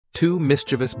Two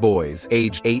mischievous boys,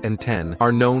 aged 8 and 10,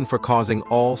 are known for causing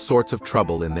all sorts of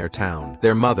trouble in their town.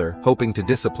 Their mother, hoping to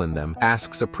discipline them,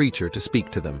 asks a preacher to speak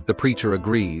to them. The preacher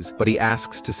agrees, but he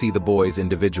asks to see the boys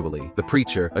individually. The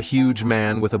preacher, a huge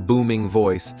man with a booming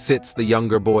voice, sits the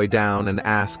younger boy down and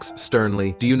asks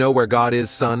sternly, "Do you know where God is,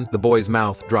 son?" The boy's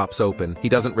mouth drops open. He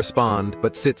doesn't respond,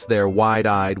 but sits there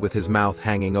wide-eyed with his mouth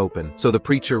hanging open. So the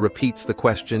preacher repeats the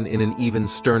question in an even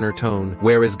sterner tone,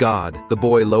 "Where is God?" The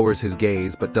boy lowers his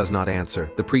gaze but does not answer.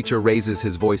 The preacher raises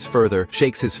his voice further,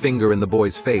 shakes his finger in the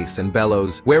boy's face and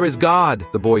bellows, "Where is God?"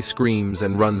 The boy screams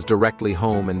and runs directly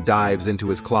home and dives into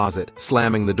his closet,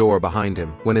 slamming the door behind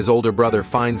him. When his older brother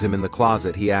finds him in the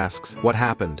closet, he asks, "What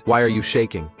happened? Why are you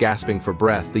shaking?" Gasping for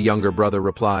breath, the younger brother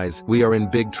replies, "We are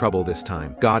in big trouble this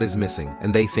time. God is missing,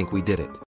 and they think we did it."